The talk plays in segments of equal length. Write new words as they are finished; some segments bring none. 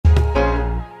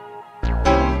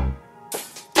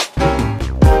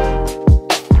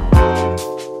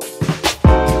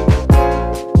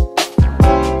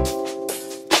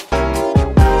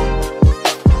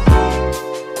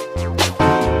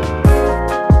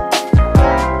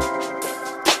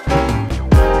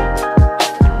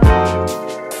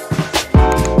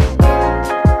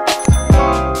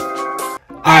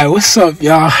Alright, what's up,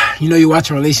 y'all? You know you're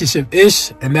watching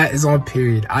Relationship-ish, and that is on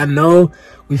period. I know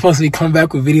we're supposed to be coming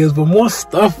back with videos, but more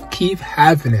stuff keep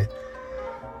happening.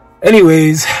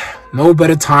 Anyways, no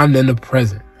better time than the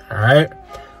present, alright?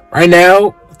 Right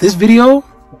now, this video,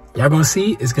 y'all gonna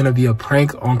see, is gonna be a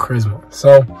prank on Karizmaa.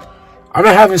 So, I've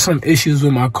been having some issues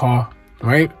with my car,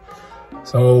 right?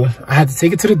 So, I had to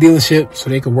take it to the dealership so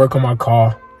they could work on my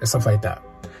car and stuff like that.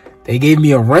 They gave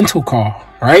me a rental car,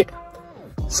 right?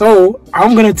 So,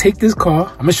 I'm going to take this car.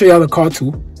 I'm going to show y'all the car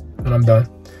too when I'm done.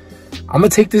 I'm going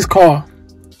to take this car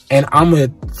and I'm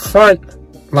going to front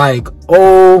like,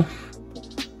 oh,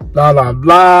 blah, blah,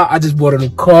 blah. I just bought a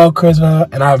new car, Karizmaa,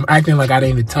 and I'm acting like I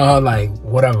didn't even tell her, like,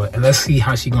 whatever. And let's see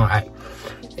how she going to act.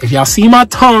 If y'all see my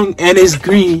tongue and it's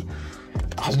green,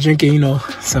 I was drinking,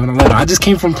 7-Eleven. I just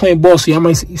came from playing ball, so y'all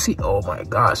might see, oh my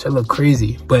gosh, I look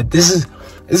crazy. But this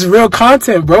is real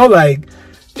content, bro. Like,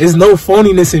 there's no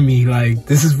phoniness in me. Like,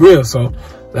 this is real. So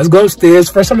let's go upstairs.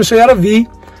 First, I'm gonna show y'all the V,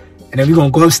 and then we're gonna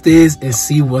go upstairs and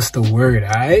see what's the word. All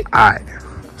right.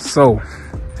 So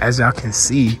as y'all can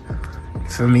see, you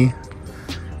feel me?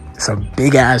 It's a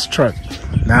big ass truck.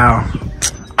 Now,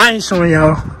 I ain't showing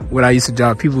y'all what I used to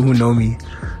drive. People who know me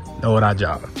know what I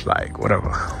drive. Like,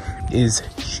 whatever. It's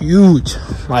huge.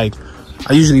 Like,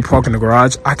 I usually park in the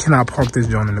garage. I cannot park this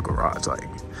joint in the garage. Like,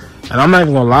 and I'm not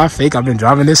even gonna lie, fake, I've been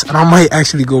driving this, and I might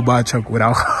actually go buy a truck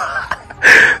without.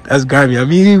 That's grimy. I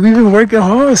mean, we've been working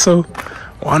hard, so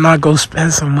why not go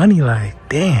spend some money? Like,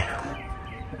 damn.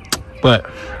 But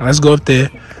let's go up there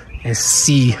and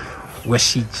see what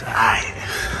she drive.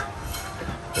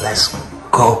 Let's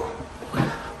go.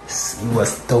 See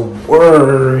what's the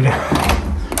word,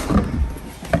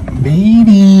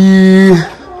 baby.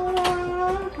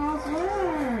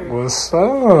 What's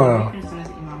up?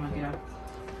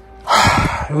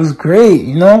 It was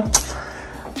great,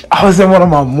 I was in one of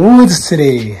my moods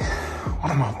today.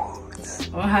 One of my moods.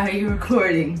 Why are you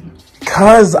recording?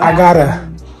 Because I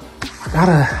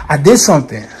did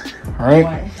something, right?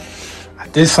 What? I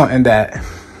did something that,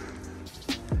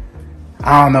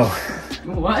 I don't know.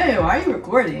 What? Why are you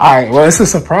recording? All right, well, it's a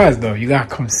surprise, though. You got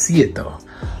to come see it, though.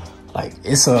 Like,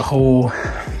 it's a whole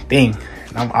thing.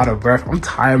 And I'm out of breath. I'm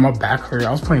tired. My back hurt.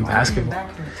 I was playing basketball.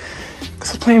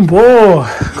 Cause I'm playing ball.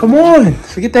 Come on,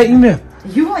 forget that email.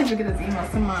 You always forget this email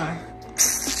to my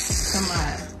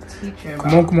teacher.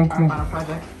 Come on.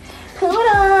 Project.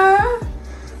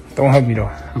 Don't hug me though.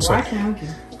 I'm sorry. Why can't I hug you?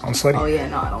 I'm sweaty. Oh yeah,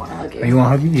 no, I don't want to hug you. You want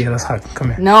to hug me? Yeah, let's hug. Come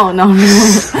here. No. Oh, all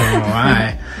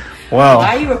right. Well.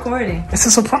 Why are you recording? It's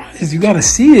a surprise. You gotta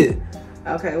see it.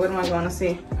 Okay, what am I going to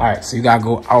see? All right, so you gotta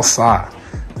go outside.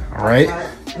 All right.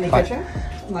 In the kitchen?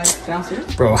 Like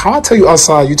downstairs? Bro, how I tell you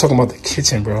outside, you talking about the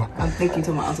kitchen, bro? I'm thinking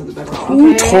to my outside the bedroom.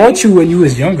 Who taught you when you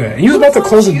was younger? And you was about to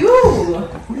close the door.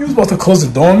 You was about to close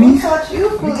the door on me? Who taught you?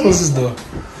 Let me close this door.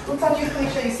 Who taught you to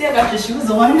make sure you see I got your shoes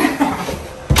on?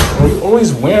 Bro, you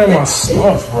always wearing my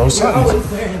stuff, bro.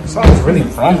 Something's really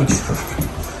wrong with you.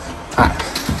 Alright.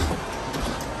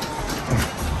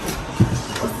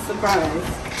 What's the surprise?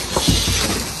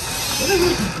 What is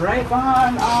this bright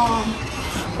behind?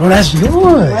 Bro, that's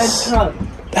yours. Red truck.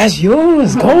 That's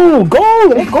yours. Go to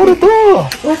the door.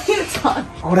 What are you talking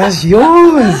about? Oh, that's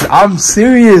yours. I'm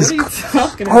serious. What are you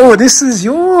talking about? Oh, this is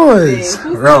yours.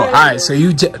 Hey, bro, alright, so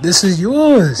this is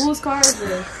yours. Whose car is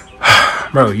this?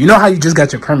 Bro, you know how you just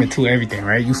got your permit to everything,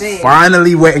 right? You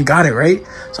finally went and got it, right?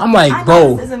 So I'm like,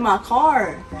 bro. This isn't my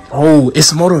car. Oh,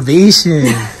 it's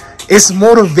motivation. It's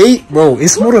motivate, bro.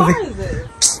 It's motivate. Whose car is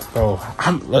this? Bro,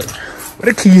 look.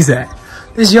 Where the keys at?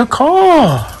 This is your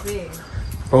car.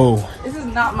 Bro. This is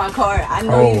not my car. I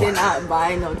know you did not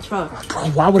buy no truck.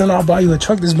 Bro, why wouldn't I buy you a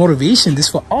truck? This motivation. This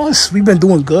for us. We've been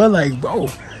doing good. Like, bro.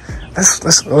 Let's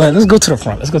go to the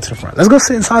front. Let's go to the front. Let's go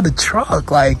sit inside the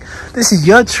truck. Like, this is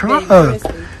your truck.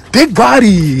 Big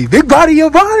body. Big body,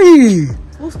 your body.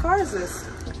 Whose car is this?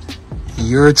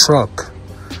 Your truck.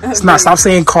 It's not. Stop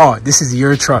saying car. This is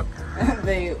your truck.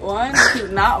 Babe, one, two,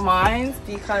 not mine,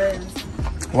 because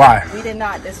why? We did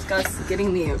not discuss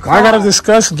getting me a car. Why I gotta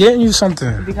discuss getting you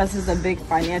something? Because it's a big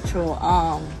financial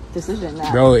decision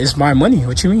now. Bro, it's my money.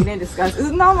 What you mean? We didn't discuss. This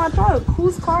is not my truck.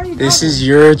 Whose car are you driving? This is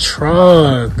your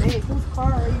truck. Babe, whose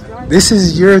car are you driving? This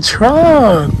is your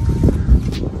truck.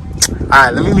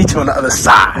 Alright, let me meet you on the other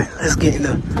side. Let's get in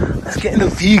the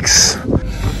Veeks.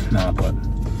 Nah, but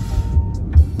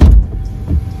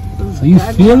so you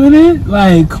feeling it?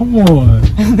 Like, come on.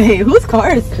 Babe, whose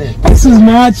car is this? This is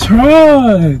my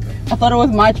truck. I thought it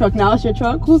was my truck. Now it's your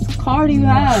truck. Whose car do you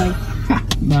have?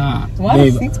 Nah. Why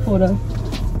are the seats pulled up?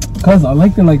 Because I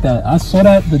liked it like that. I saw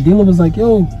that the dealer was like,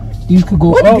 yo, these could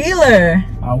go up. What dealer?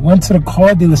 I went to the car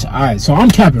dealership. All right, so I'm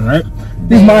capping, right?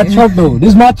 This is my truck though. This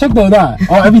is my truck though. Nah.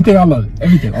 Oh, everything I love.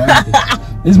 Everything. Oh,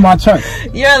 everything. This is my truck.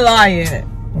 You're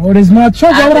lying. Oh, this is my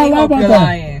truck. Why would I lie about that?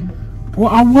 Lying. Well,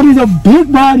 I wanted a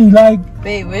big body, like.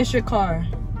 Babe, where's your car?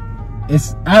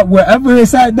 It's at wherever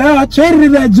it's at now. I traded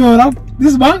in that joint.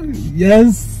 This is my.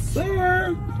 Yes, sir.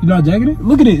 You not jacking it?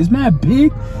 Look at it. It's mad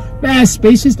big, mad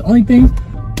spacious. The only thing,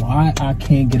 why I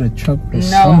can't get a truck with a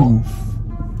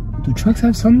sunroof? Do trucks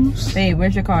have sunroofs? Babe,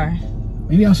 where's your car?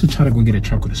 Maybe I should try to go get a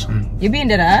truck with a sunroof. You being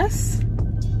dead ass?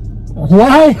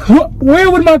 Why? Where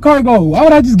would my car go? Why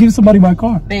would I just give somebody my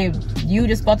car? Babe, you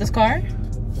just bought this car?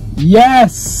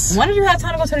 Yes. When did you have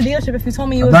time to go to the dealership if you told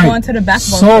me you was going to the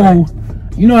basketball store?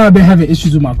 You know, I've been having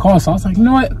issues with my car, so I was like, you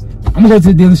know what? I'm gonna go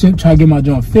to the dealership, try to get my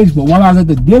joint fixed. But while I was at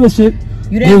the dealership,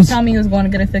 you didn't tell me you was going to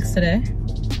get it fixed today.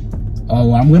 Oh,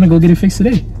 well, I'm gonna go get it fixed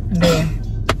today. Babe.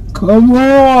 Come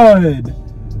on.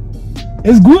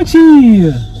 It's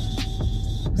Gucci.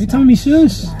 Are you telling me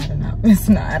shush? I don't know. It's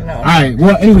not. I don't know. All right.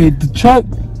 Well, anyway, the truck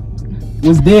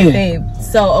was there. Babe,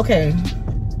 so okay.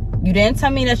 You didn't tell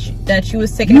me that you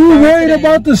was taking. You worried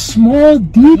about the small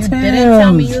details. You didn't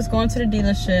tell me you was going to the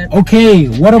dealership. Okay,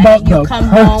 what about the you come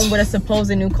home with a supposed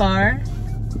new car?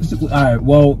 All right.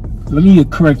 Well, let me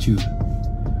correct you.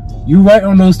 You right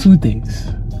on those two things.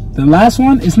 The last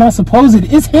one, it's not supposed.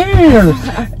 It's here.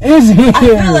 It's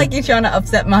here. I feel like you're trying to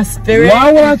upset my spirit.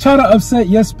 Why would I try to upset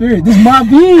your spirit? This is my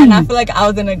beat. And I feel like I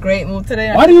was in a great mood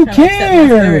today. Why do you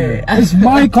care? It's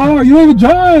my car. You don't even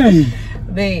drive.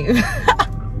 Babe.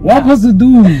 What am I supposed to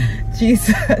do?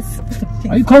 Jesus.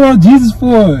 Why you calling out Jesus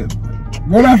for?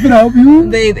 What I finna help you?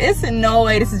 Babe, it's in no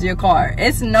way this is your car.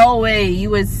 It's no way you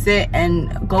would sit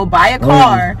and go buy a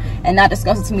car and not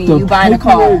discuss it to me. You buying a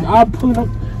car.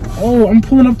 I'm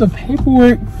pulling up the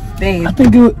paperwork. Babe. I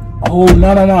think it. Oh,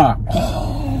 no.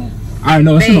 Oh. I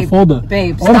know, it's in the folder.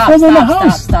 Babe, the folder in the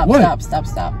house.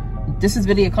 Stop. This is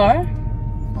video car?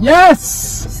 Yes.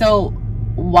 So,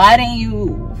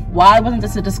 why wasn't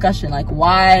this a discussion? Like,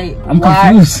 why? I'm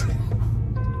confused.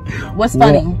 What's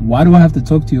funny? Why do I have to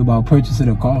talk to you about purchasing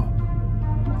a car?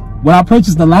 When I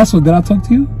purchased the last one, did I talk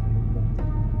to you?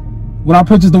 When I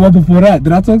purchased the one before that,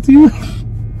 did I talk to you?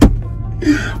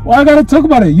 Why I gotta talk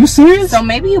about it? You serious? So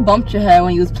maybe you bumped your head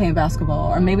when you was playing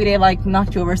basketball, or maybe they like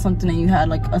knocked you over or something and you had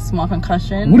like a small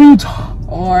concussion. What are you talking?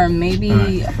 Or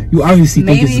maybe you obviously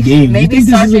think it's a game. Maybe you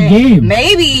think this is a game.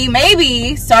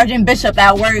 Maybe Sergeant Bishop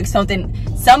at work,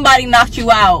 somebody knocked you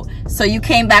out, so you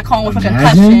came back home with a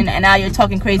concussion, and now you're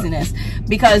talking craziness.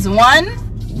 Because one,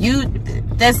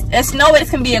 there's no way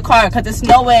this can be a car, because there's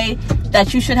no way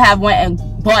that you should have went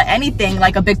and bought anything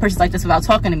like a big purchase like this without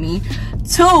talking to me.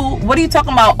 Two, what are you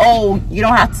talking about? Oh, you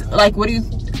don't have to, like, what do you?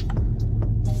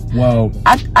 Well,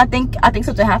 I think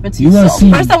something happened to you. So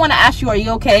first, I want to ask you, are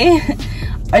you okay?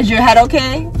 Is your head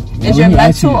okay? Is your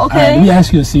mental okay? Right, let me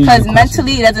ask you a serious question. Because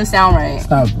mentally, it doesn't sound right.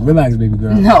 Stop. Relax, baby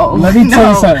girl. No. Let me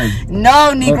tell you something.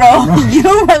 No, Negro.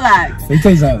 You relax. Let me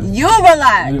tell you something. You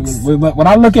relax. When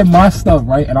I look at my stuff,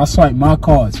 right, and I swipe my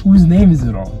cards, whose name is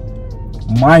it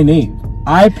on? My name.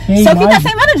 I pay. So keep that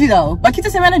same energy, though. But keep the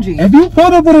same energy. If you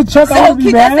pulled up with a truck, I would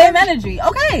be mad. So keep that same energy.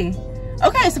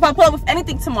 Okay, so if I pull up with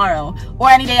anything tomorrow or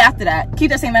any day after that,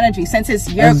 keep that same energy, since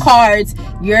it's your cards,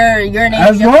 your name,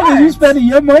 as your long cards. as you spending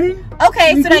your money.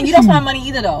 Okay, so then you don't spend my money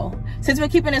either, though. Since we're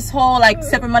keeping this whole like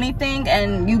separate money thing,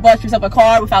 and you bought yourself a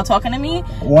car without talking to me.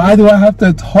 Why do I have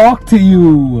to talk to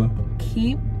you?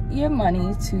 Keep your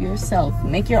money to yourself.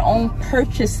 Make your own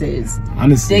purchases.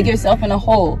 Honestly, dig yourself in a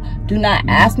hole. Do not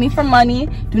ask me for money.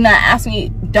 Don't ask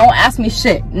me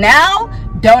shit. Now,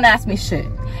 don't ask me shit.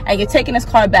 And you're taking this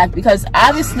car back because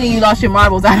obviously you lost your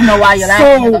marbles. I don't know why you're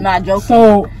laughing. I'm not joking.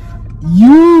 So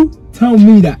you tell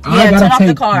me that I gotta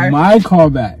take my car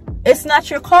back. It's not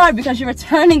your car because you're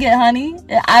returning it, honey.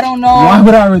 I don't know. Why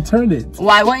would I return it?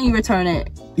 Why wouldn't you return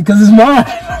it? Because it's mine.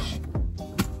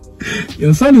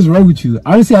 Yo, something is wrong with you.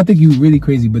 Honestly, I think you really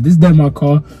crazy, but this is dead my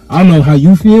car. I don't know how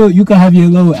you feel. You can have your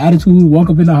little attitude, walk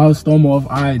up in the house, storm off.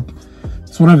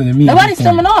 It's whatever to me. Nobody's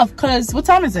storming off, because what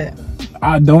time is it?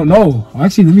 I don't know.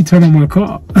 Actually, let me turn on my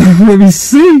car. Let me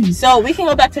see. So we can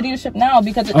go back to the dealership now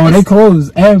because they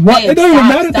closed. And what? It don't even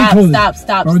matter if they closed.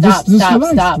 Stop. Look at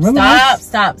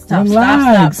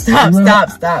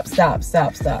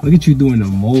you doing the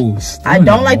most. I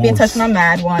don't like being touched when I'm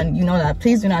mad. One, you know that.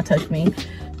 Please do not touch me.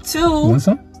 Two, you want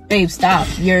some? Babe, stop.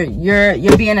 You're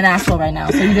being an asshole right now.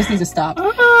 So you just need to stop.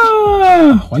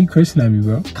 Why are you cursing at me,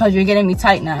 bro? Because you're getting me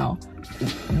tight now.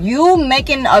 You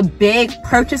making a big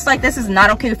purchase like this is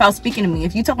not okay without speaking to me.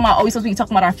 If you talking about, we supposed to be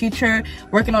talking about our future,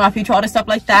 working on our future, all this stuff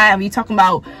like that, and we talking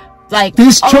about like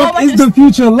this truck is the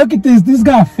future. Look at this. This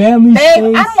got family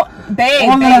babe, space.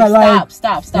 Babe,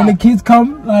 stop. When the kids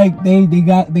come, like they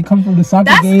come from the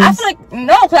soccer games. I feel like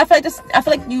no, because I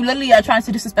feel like you literally are trying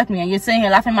to disrespect me, and you're sitting here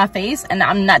laughing in my face, and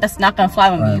I'm not. That's not gonna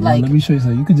fly with me. Like, let me show you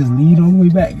something. You could just lean all the way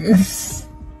back.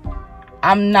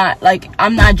 I'm not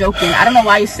joking. I don't know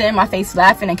why you're sitting in my face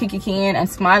laughing and kicking and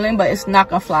smiling, but it's not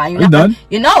gonna fly. You're not done?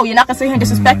 You're not gonna sit here and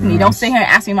disrespect me. Don't sit here and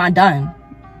ask me, am I done?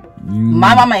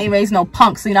 My mama ain't raised no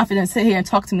punk, so you're not gonna sit here and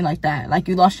talk to me like that, like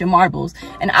you lost your marbles.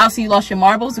 And obviously you lost your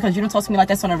marbles because you don't talk to me like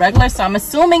this on a regular. So I'm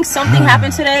assuming something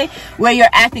happened today where you're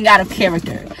acting out of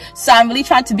character. So I'm really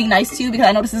trying to be nice to you because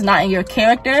I know this is not in your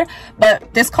character,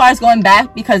 but this car is going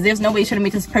back because there's no way you should have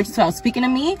made this purchase without speaking to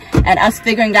me and us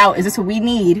figuring out, is this what we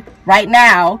need right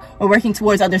now? We're working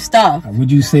towards other stuff.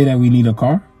 Would you say that we need a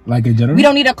car, like in general? We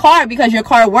don't need a car because your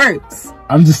car works.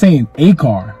 I'm just saying a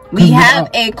car. We have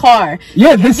a car.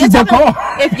 Yeah, this is the car.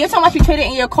 If you're talking about you traded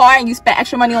in your car and you spent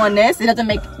extra money on this,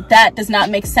 that does not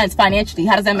make sense financially.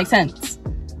 How does that make sense?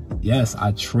 Yes,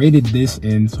 I traded this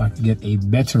in so I could get a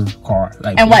better car.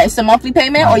 Like, and what? It's a monthly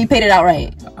payment, or you paid it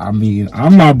outright? I mean,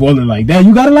 I'm not balling like that.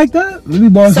 You got it like that? Let me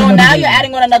borrow. So now you're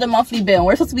adding on another monthly bill.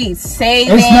 We're supposed to be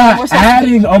saving. It's not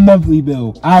adding a monthly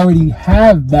bill. I already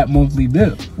have that monthly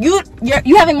bill. You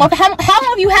having monthly? How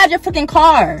long have you had your freaking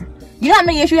car? You know how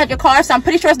many years you had your car, so I'm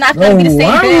pretty sure it's not going to be the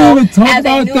same bill as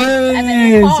a new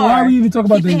car. Why are we even talking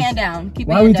about this? Keep your hand down.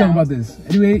 Why are we talking about this?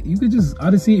 Anyway, you could just,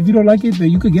 honestly, if you don't like it, then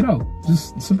you could get out.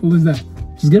 Just simple as that.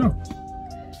 Just get out.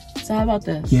 So how about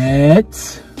this?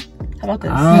 How about this?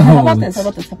 How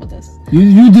about this?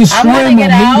 You destroying my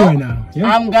mood right now.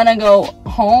 Yeah. I'm going to go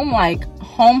home, like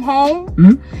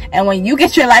home. And when you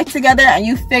get your life together and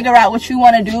you figure out what you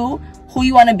want to do, who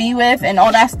you want to be with and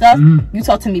all that stuff, you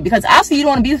talk to me, because obviously you don't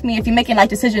want to be with me if you're making like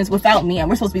decisions without me, and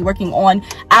we're supposed to be working on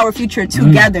our future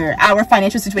together, our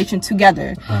financial situation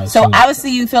together. So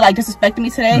obviously you feel like disrespecting me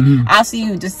today. Obviously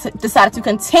you just decided to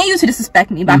continue to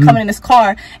disrespect me by coming in this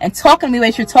car and talking to me the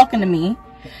way you're talking to me.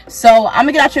 So I'm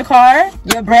gonna get out your car,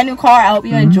 your brand new car. I hope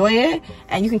you enjoy it,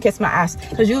 and you can kiss my ass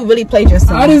because you really played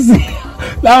yourself.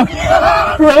 Now,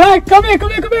 relax. Come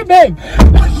here, babe.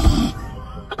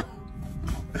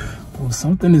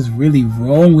 Something is really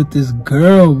wrong with this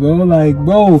girl, bro. Like,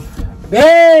 bro,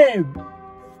 babe,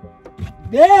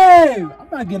 I'm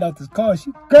not getting out this car.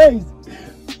 She crazy,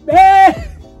 babe.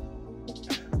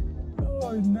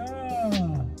 Oh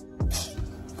no.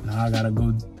 Now I gotta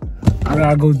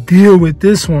go deal with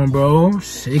this one, bro.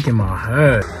 Shaking my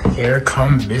head. Here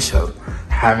come Bishop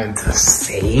having to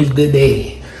save the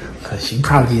day, cause she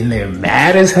probably in there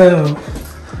mad as hell,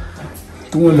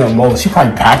 doing the most. She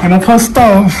probably packing up her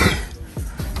stuff.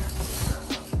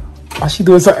 Why she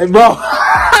doing something, bro?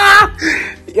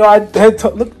 Yo, I had to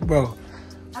look, bro.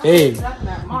 Hey,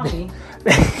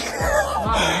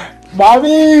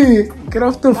 mommy, get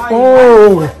off the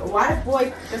phone. Why the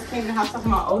boy just came to the house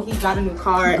talking about, oh, he got a new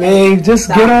car? Babe, just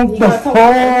get off the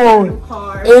phone.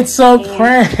 It's a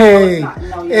prank.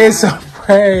 It's a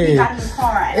prank.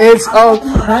 It's a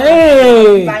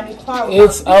prank.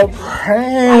 It's a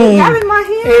prank.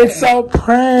 It's a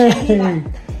prank.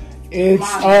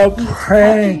 It's a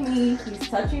prank. He's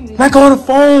touching me. Let go of the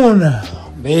phone.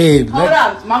 Babe. Hold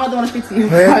up. Mama don't want to speak to you.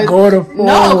 Let go of the phone.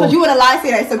 No, because you would have lied and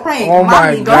say that it's a prank. Oh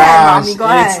my Mommy, gosh. Go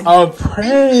ahead. It's a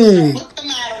prank.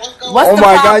 What's the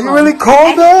my problem? God. You really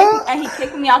called her? And he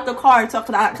kicked me out the car because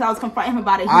I was confronting him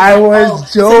about it. I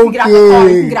was joking. So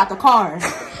you can get out the car.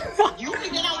 You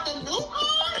can get out the new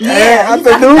car? Yeah, out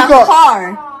the new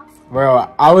car. Bro,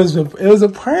 it was a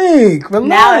prank. Relax.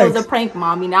 Now it was a prank,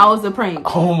 mommy. Now it was a prank.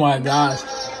 Oh my gosh.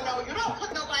 You don't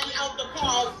put nobody out the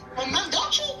car. Remember,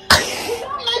 don't you?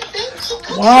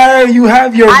 Why you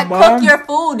have your mom? I cook your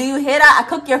food. Do you hear that? I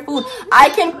cook your food. I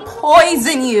can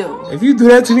poison you. If you do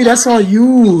that to me, that's on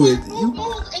you.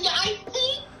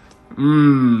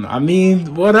 I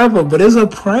mean, whatever, but it's a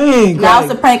prank. Now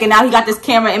it's a prank, and now he got this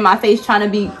camera in my face trying to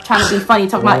be funny,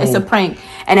 talking about it's a prank,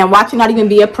 and then watch it not even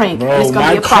be a prank. Bro, and it's gonna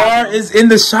my be a car is in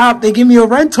the shop. They give me a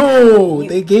rental.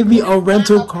 They gave me a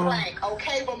rental car.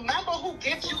 Okay, remember who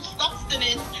gives you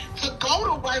sustenance to go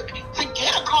to work to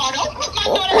get a car. Don't put my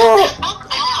daughter in a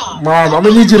car. Mom, I'm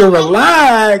gonna need you to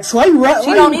relax. Why you?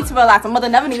 She don't need to relax. My mother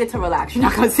never needed to relax. She's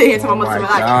not gonna sit here and tell my mother to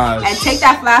relax. Gosh. And take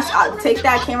that flash out, take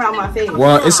that camera out my face.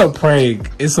 Well, it's a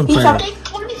prank. It's a prank.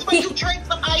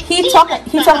 He talking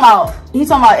about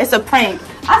it's a prank.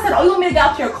 I said, oh, you want me to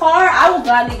get out your car? I will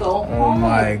gladly go home. Oh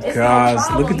my gosh,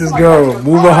 look at this girl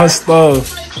moving her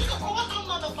stuff.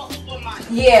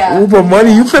 Yeah. Uber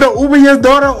money. You finna Uber your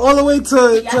daughter all the way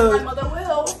to. Yes, my mother will.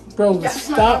 Bro,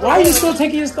 stop. Why are you still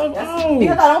taking your stuff out?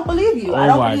 Because I don't believe you. I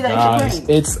don't believe that it's a prank.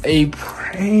 It's a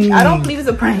prank. I don't believe it's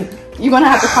a prank. You're gonna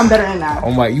have to come better than that.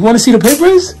 Oh my, you wanna see the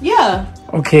papers? Yeah.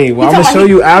 Okay, well, I'm gonna show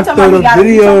you after the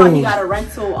video. He got a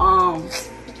rental.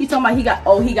 He talking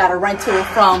about he got a rental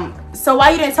from. So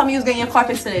why you didn't tell me you was getting your car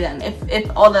fixed today then? If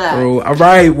all of that. Bro, all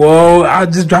right. Well, I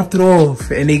just dropped it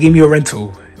off and they gave me a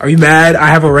rental. Are you mad? I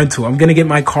have a rental. I'm gonna get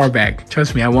my car back.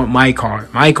 Trust me, I want my car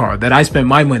that I spent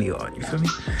my money on. You feel me?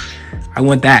 I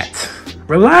want that.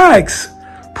 Relax.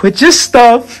 Put your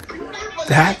stuff.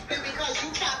 That.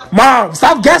 Mom,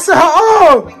 stop guessing her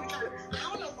up.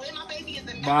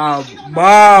 Mom.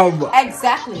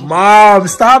 Exactly. Mom,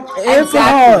 stop amping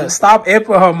her. Stop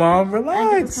amping her, Mom.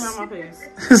 Relax.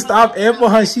 Stop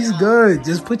amping her. She's good.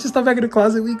 Just put your stuff back in the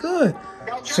closet. We good.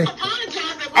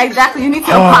 Exactly. You need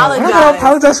to apologize. I'm not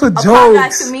apologize for jokes.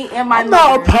 Apologize to me and my mother.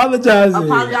 I'm not apologizing.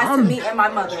 Apologize to me and my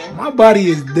mother. My body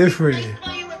is different.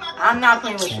 I'm not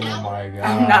playing with you. Oh my god.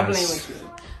 I'm not playing with you.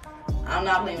 I'm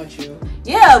not playing with you.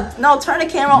 Yeah, no, turn the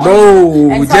camera on. No,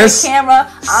 and tell the camera,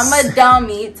 I'm a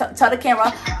dummy. Tell the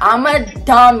camera, I'm a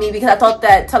dummy because I thought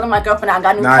that telling my girlfriend I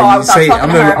got a new car without talking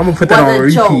to her I'm gonna put that on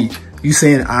repeat. Joke. You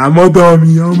saying I'm a dummy?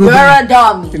 You're a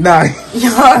dummy. Nah,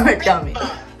 you're a dummy.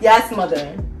 Yes,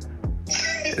 mother.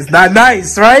 It's not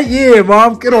nice, right? Yeah,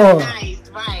 Mom, get on.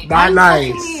 Not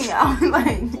nice. I'm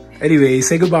like. Anyway,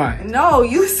 say goodbye. No,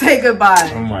 you say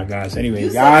goodbye. Oh my gosh. Anyway,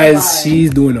 guys, she's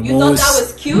doing the most. You thought that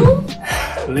was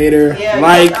cute? Later, yeah,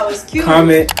 like,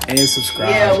 comment, and subscribe.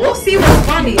 Yeah, we'll see what's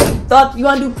funny. Thought you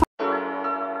want to do